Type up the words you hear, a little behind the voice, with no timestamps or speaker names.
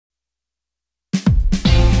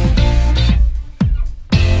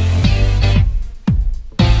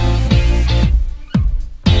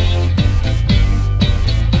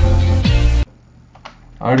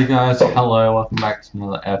Alrighty guys, hello, welcome back to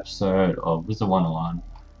another episode of Wizard101,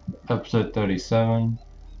 episode 37,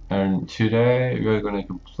 and today we're going to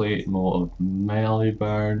complete more of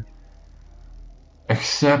Marylebone,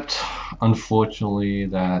 except unfortunately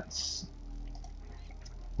that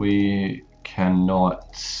we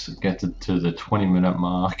cannot get to the 20-minute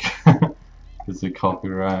mark because of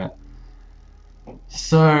copyright.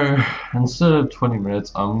 So instead of 20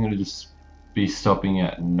 minutes, I'm going to just be stopping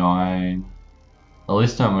at 9. At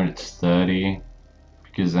least not when it's 30,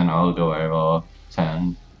 because then I'll go over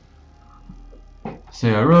 10. So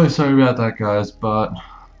yeah, really sorry about that guys, but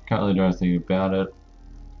can't really do anything about it.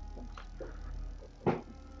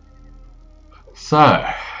 So,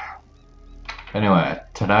 anyway,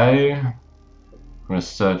 today I'm going to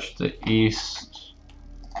search the east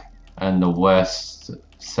and the west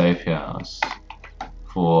safe house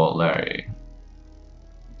for Larry.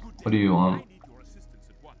 What do you want?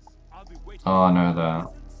 Oh, I know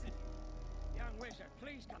that. Young wizard,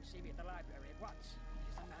 please come see me at the library at once.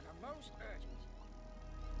 It is a matter most urgent.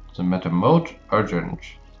 It's a matter most urgent.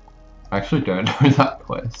 I actually don't know that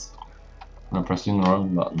quest. I'm pressing the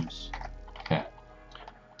wrong buttons. Okay.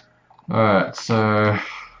 Alright, so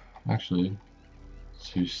actually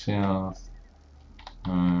to south.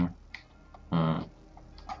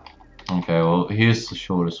 Okay, well here's the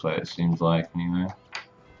shortest way it seems like anyway.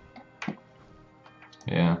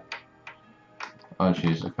 Yeah. Oh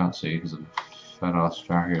jeez, I can't see because of a fat ass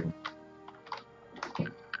dragon.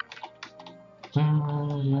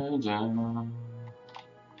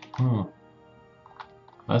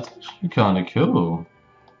 That's actually kinda cool.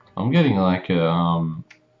 I'm getting like a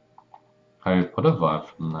Harry Potter vibe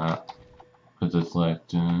from that. Because it's like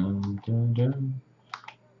dun, dun, dun,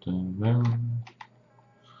 dun, dun.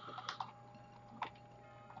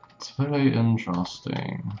 It's very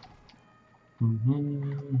interesting.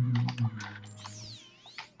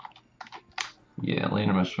 Yeah,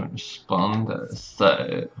 Lena must respond,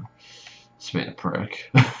 so it's been a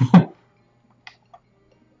prick.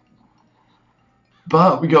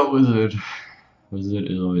 But we got Wizard. Wizard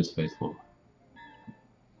is always faithful.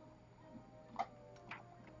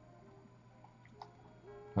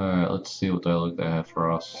 Alright, let's see what dialogue they have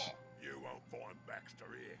for us. You won't find Baxter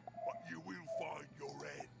here, but you will find your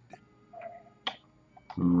end.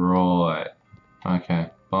 Right. Okay,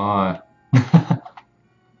 bye.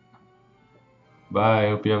 Bye,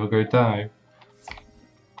 hope you have a great time.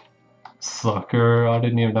 Sucker, I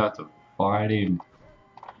didn't even have to fight him.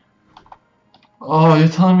 Oh, you're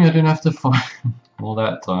telling me I didn't have to fight him all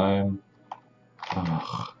that time?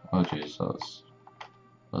 Oh jeez, that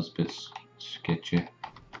was a bit sketchy.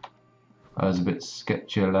 That was a bit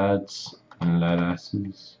sketchy, lads and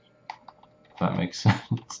ladasses. If that makes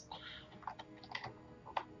sense.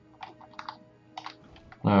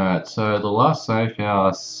 Alright, so the last safe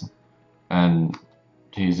house, and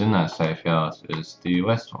he's in that safe house, is the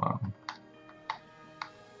west one.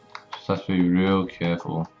 Just have to be real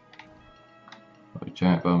careful. We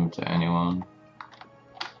don't bump into anyone.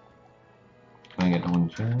 Can I get the one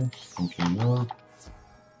chance? Thank you, no.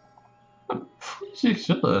 46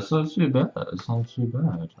 dollars, that's not too bad. It's not too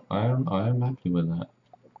bad. I am happy with that.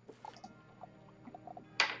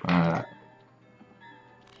 Alright.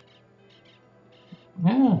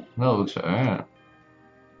 Yeah, that looks alright.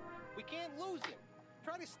 We can't lose him.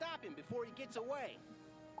 Try to stop him before he gets away.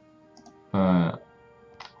 Alright.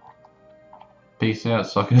 Peace out,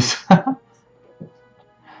 suckers.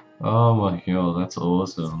 Oh my god, that's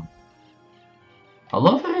awesome. I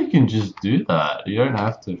love how you can just do that. You don't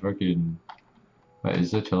have to freaking. Wait, is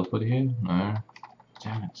there teleport here? No.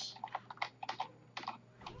 Damn it.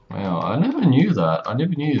 Wow, I never knew that. I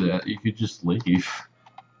never knew that you could just leave.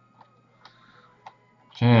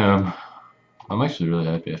 Damn. I'm actually really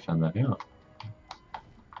happy I found that out.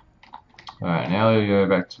 Alright, now we go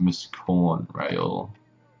back to Miss Conrail.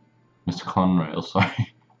 Miss Conrail,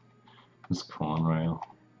 sorry. Miss Conrail.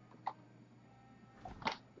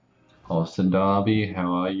 Oh, Sir Darby,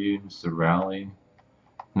 how are you? Mr. Rowley.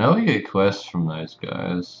 Now we get quests from those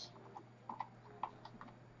guys.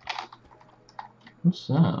 What's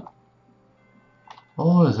that?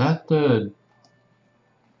 Oh, is that the...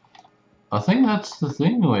 I think that's the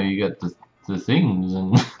thing where you get the things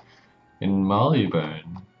in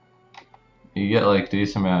Marylebone. You get like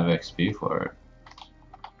this amount of XP for it.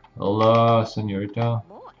 Hola, señorita.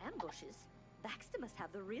 More ambushes. Baxter must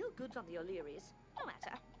have the real goods on the O'Learys. No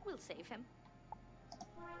matter, we'll save him.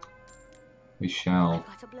 We shall. I've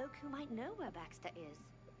got a bloke who might know where Baxter is.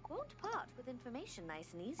 Won't part with information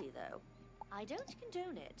nice and easy, though. I don't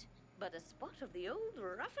condone it, but a spot of the old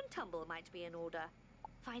rough and tumble might be in order.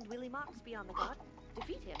 Find Willie Marksby on the garden,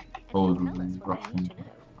 defeat him, and he'll tell us what I need to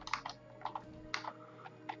know.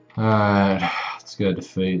 Alright, let's go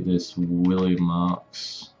defeat this Willie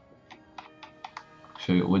Marks.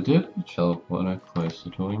 Actually, we did a teleporter closer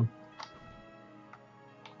to him.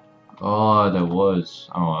 Oh, there was.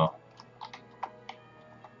 Oh well.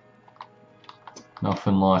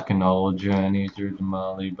 Nothing like an old journey through the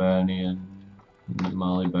Marley-Bony and the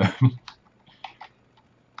Marley-Bony.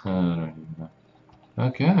 I don't even know.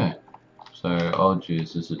 Okay. So, oh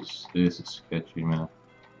jeez, this is sketchy, man.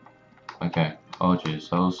 Okay. Oh jeez,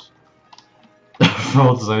 that was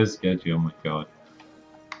so sketchy. Oh my god.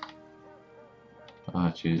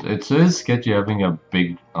 Oh jeez, it's so sketchy having a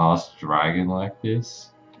big ass dragon like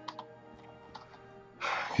this.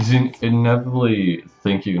 Because you inevitably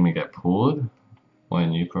think you're gonna get pulled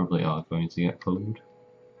when you probably are going to get pulled.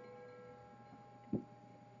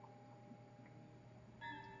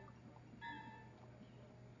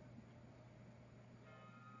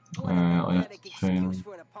 Alright, I have to train.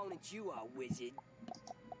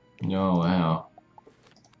 Oh wow.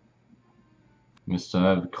 Mr.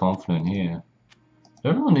 Overconfident here.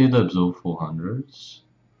 Don't really need to absorb 400s.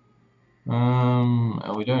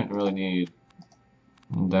 And we don't really need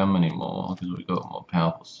them anymore because we got more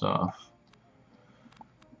powerful stuff.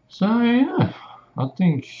 So yeah, I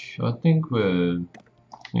think we're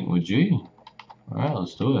G. Alright,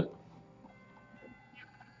 let's do it.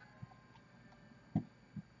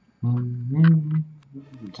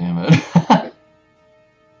 Damn it.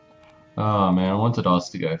 Oh man, I wanted us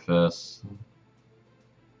to go first.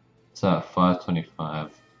 It's at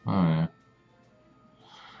 525. Oh yeah.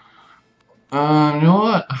 You know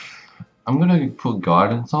what? I'm gonna put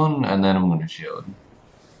guidance on and then I'm gonna shield.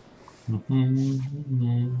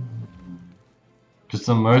 Because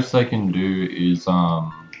the most I can do is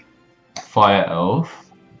fire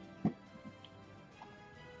elf.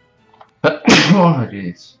 Oh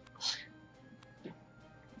jeez.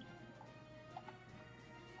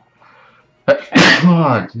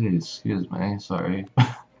 Oh jeez, excuse me, sorry.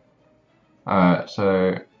 Alright,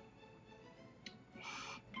 so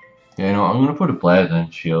yeah, you know what, I'm gonna put a blade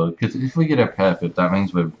and shield, because if we get a perfect, that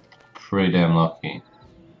means we're pretty damn lucky.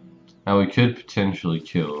 Now we could potentially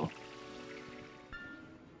kill.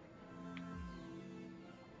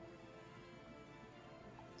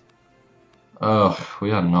 Ugh,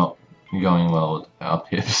 we are not going well with our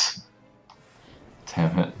pips.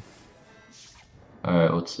 Damn it.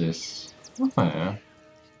 Alright, what's this? Oh yeah.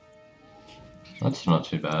 That's not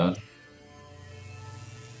too bad.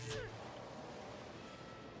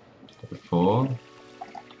 4.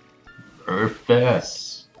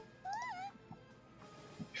 Earthfest.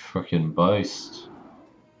 Fucking beast.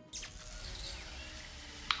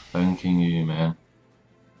 Thanking you, man.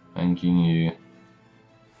 Thanking you.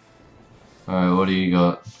 Alright, what do you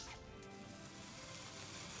got?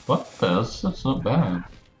 What? That's not bad.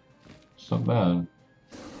 It's not bad.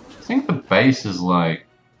 I think the base is like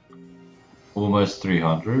almost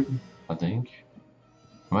 300, I think.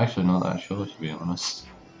 I'm actually not that sure, to be honest.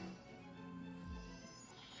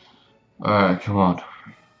 Alright, come on.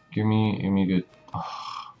 Give me good.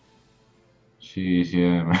 Oh, jeez,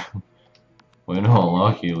 yeah, man. We're not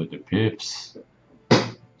lucky with the pips.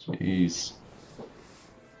 Jeez.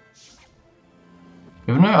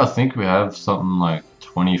 Even though I think we have something like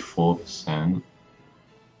 24%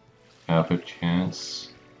 pip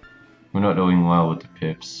chance, we're not doing well with the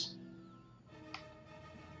pips.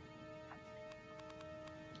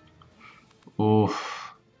 Oof.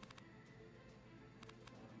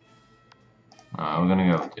 We're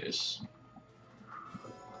gonna go with this.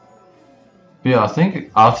 But yeah, I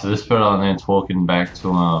think after this battle and then talking back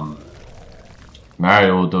to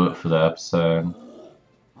Mario will do it for the episode.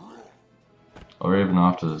 Or even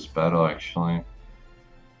after this battle, actually.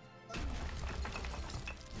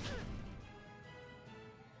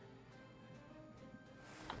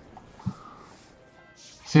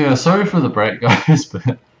 So yeah, sorry for the break, guys,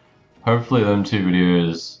 but hopefully them 2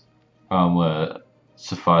 videos were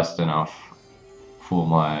sufficed enough for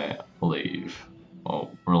my leave or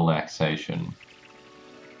relaxation,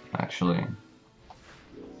 actually.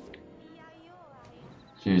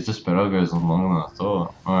 Jeez, this battle goes on longer than I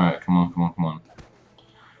thought. Alright, come on.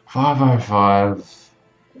 505.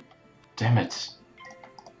 Damn it.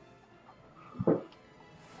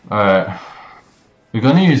 Alright. We're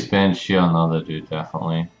gonna use Banshee on the other dude,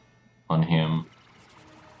 definitely. On him.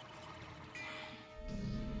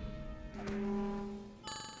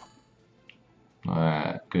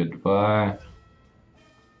 Alright, goodbye.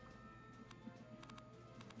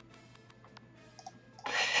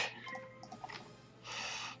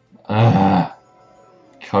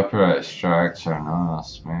 Copyright strikes are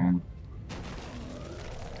nice, man.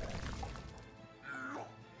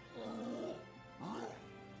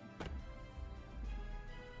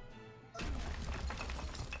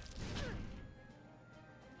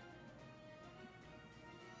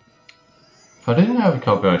 I didn't have a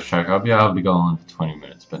copyright strike, I'd be able to go on for 20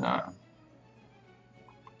 minutes, but no.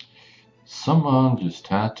 Someone just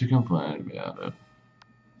had to complain about it.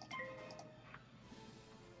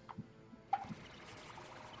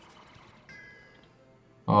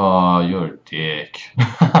 Oh, you're a dick.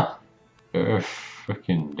 You're a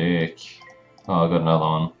freaking dick. Oh, I got another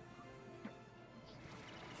one.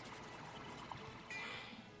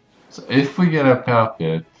 So if we get a power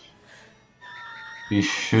pit, he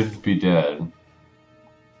should be dead.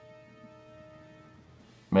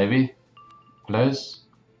 Maybe? Close?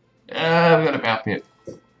 Yeah, we got a power pit.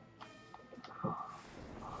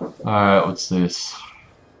 Alright, what's this?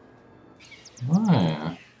 Oh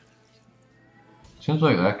yeah. Seems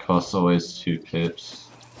like that costs always 2 pips.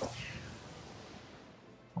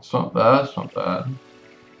 It's not bad, it's not bad.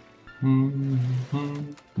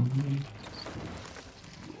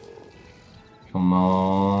 Come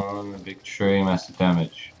on, a big tree, massive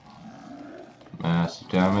damage. Massive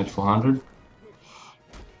damage, 400.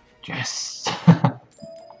 Yes!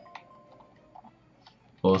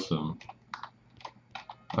 Awesome.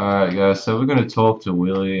 Alright guys, so we're gonna talk to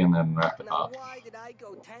Willie and then wrap it Now up. why did I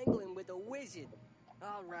go tangling with a wizard?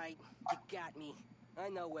 Alright, you got me. I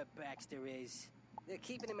know where Baxter is. They're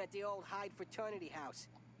keeping him at the old Hyde fraternity house.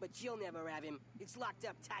 But you'll never have him. It's locked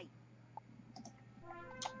up tight.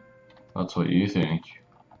 That's what you think.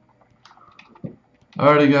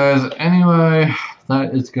 Alrighty guys, anyway,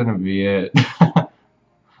 that is gonna be it.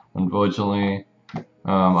 Unfortunately,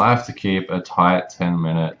 I have to keep a tight 10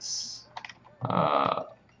 minutes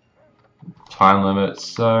time limit,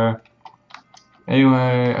 so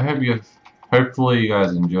anyway, hopefully you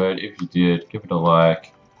guys enjoyed. If you did, give it a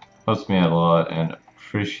like, helps me out a lot and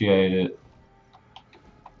appreciate it.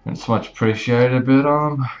 It's much appreciated,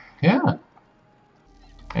 but yeah.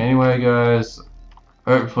 Anyway guys,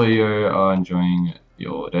 hopefully you are enjoying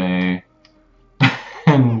your day.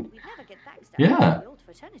 And We'd never get Baxter yeah. out of the old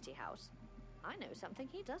fraternity house. I know something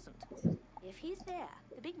he doesn't. If he's there,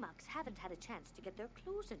 the big mugs haven't had a chance to get their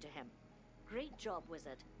claws into him. Great job,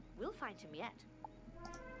 Wizard. We'll find him yet.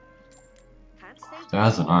 Can't say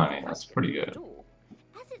 1090, that's pretty good.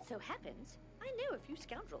 As it so happens, I know a few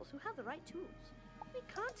scoundrels who have the right tools. We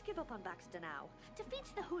can't give up on Baxter now.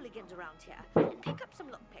 Defeat the hooligans around here and pick up some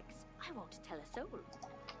lockpicks. I won't tell a soul.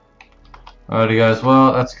 Alrighty guys,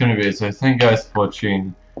 well that's gonna be it. So thank you guys for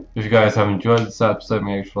watching. If you guys have enjoyed this episode,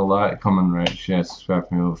 make sure to like, comment, rate, share, subscribe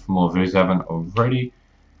for more videos if you haven't already.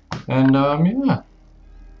 And yeah.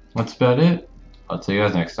 That's about it. I'll see you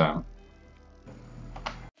guys next time.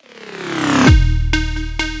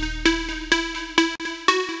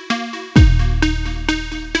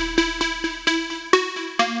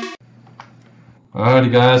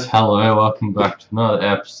 Alrighty guys, hello, welcome back to another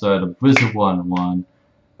episode of Wizard101,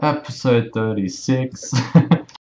 episode 36.